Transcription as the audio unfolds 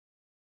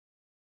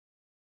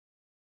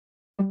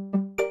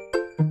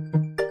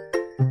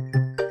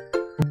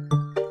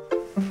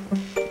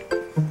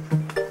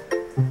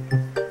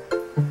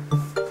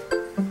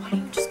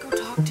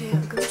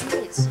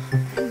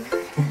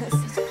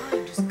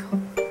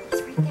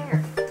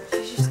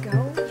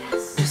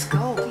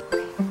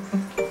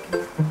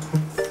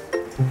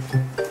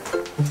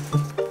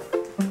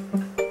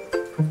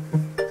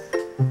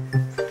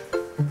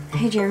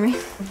Jeremy.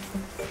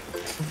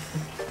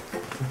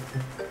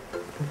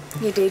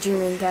 You're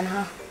daydreaming again,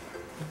 huh?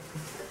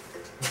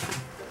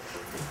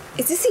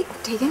 Is this seat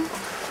taken?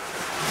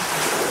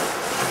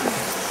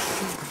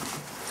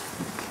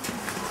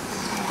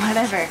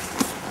 Whatever.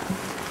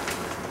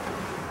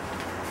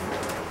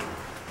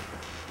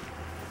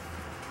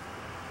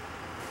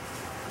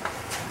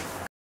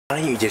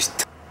 Why don't you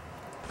just...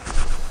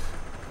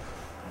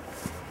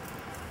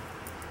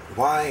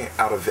 Why,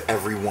 out of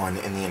everyone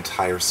in the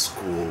entire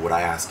school, would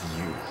I ask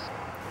you?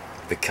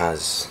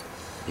 Because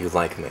you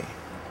like me.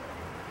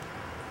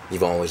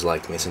 You've always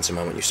liked me since the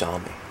moment you saw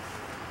me.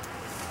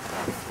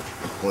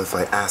 Well, if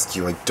I ask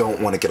you, I don't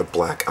want to get a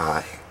black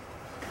eye.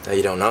 Now,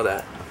 you don't know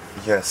that.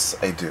 Yes,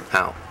 I do.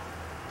 How?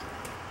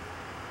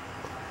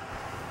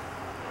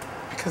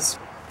 Because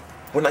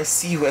when I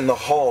see you in the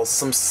halls,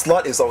 some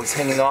slut is always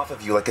hanging off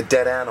of you like a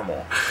dead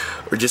animal.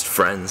 We're just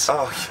friends.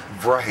 Oh,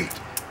 right.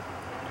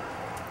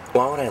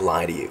 Why would I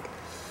lie to you?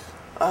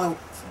 I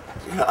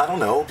don't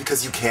know,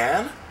 because you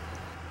can?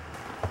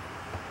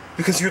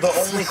 Because you're the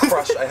only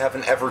crush I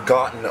haven't ever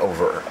gotten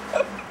over.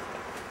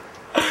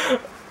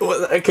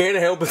 Well, I can't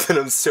help it that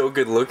I'm so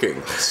good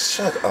looking.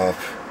 Shut up.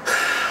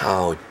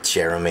 Oh,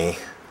 Jeremy.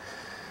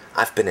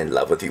 I've been in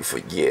love with you for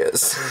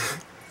years.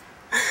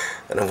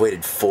 And I've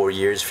waited 4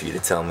 years for you to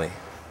tell me.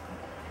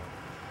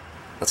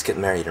 Let's get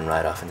married and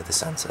ride off into the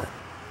sunset.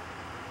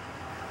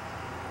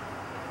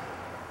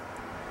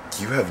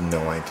 You have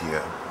no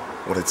idea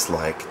what it's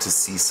like to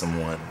see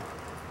someone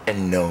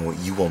and know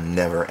you will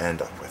never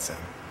end up with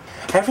them.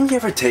 Haven't you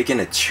ever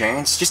taken a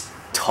chance? Just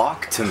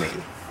talk to me.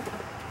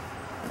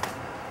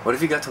 What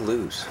have you got to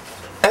lose?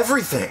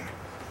 Everything!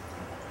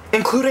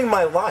 Including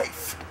my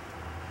life.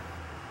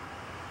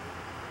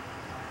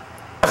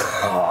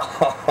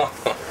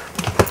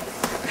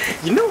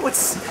 You know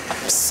what's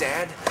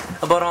sad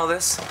about all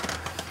this?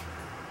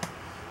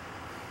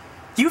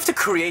 You have to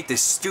create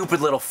this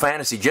stupid little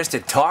fantasy just to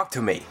talk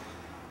to me.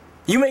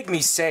 You make me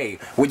say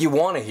what you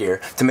want to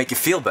hear to make you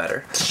feel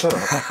better. Shut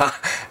up.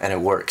 And it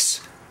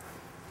works.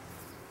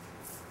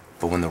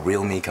 But when the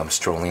real me comes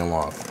strolling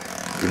along,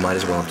 you might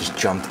as well have just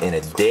jumped in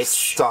a ditch.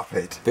 Stop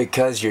it.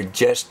 Because you're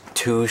just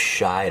too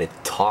shy to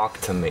talk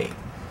to me.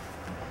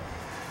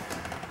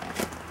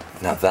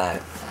 Now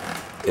that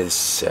is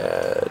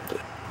sad.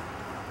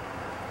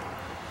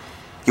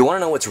 You want to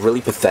know what's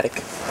really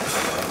pathetic?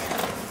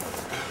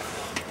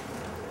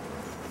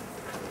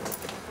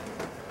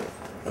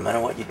 No matter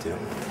what you do,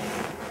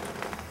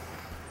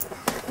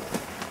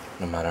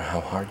 no matter how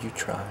hard you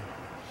try,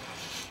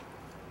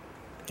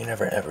 you're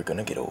never ever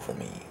gonna get over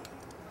me.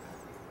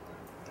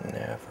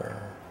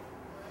 Never.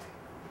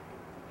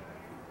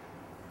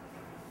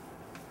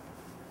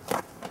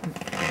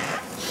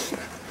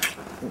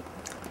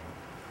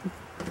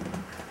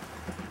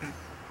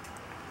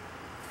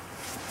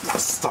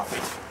 Stop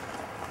it.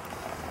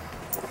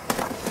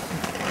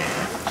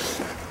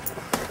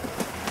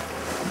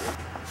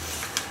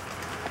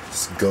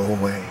 Just go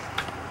away.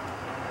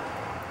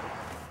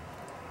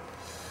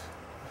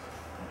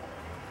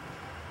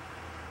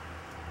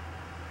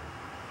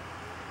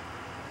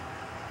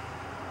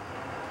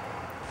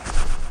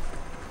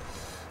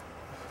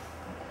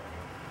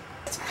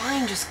 It's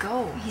fine, just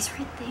go. He's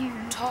right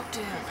there. Talk to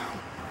him.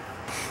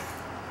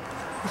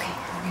 Okay,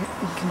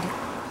 we can do it.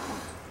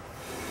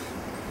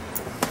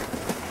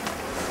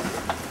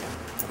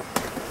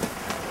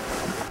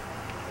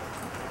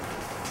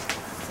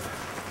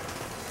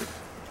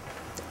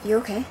 You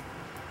okay?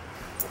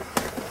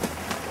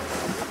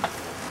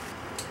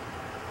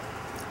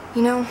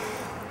 You know,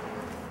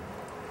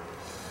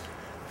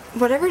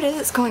 whatever it is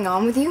that's going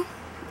on with you,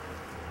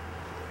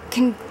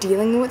 can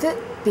dealing with it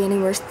be any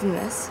worse than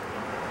this?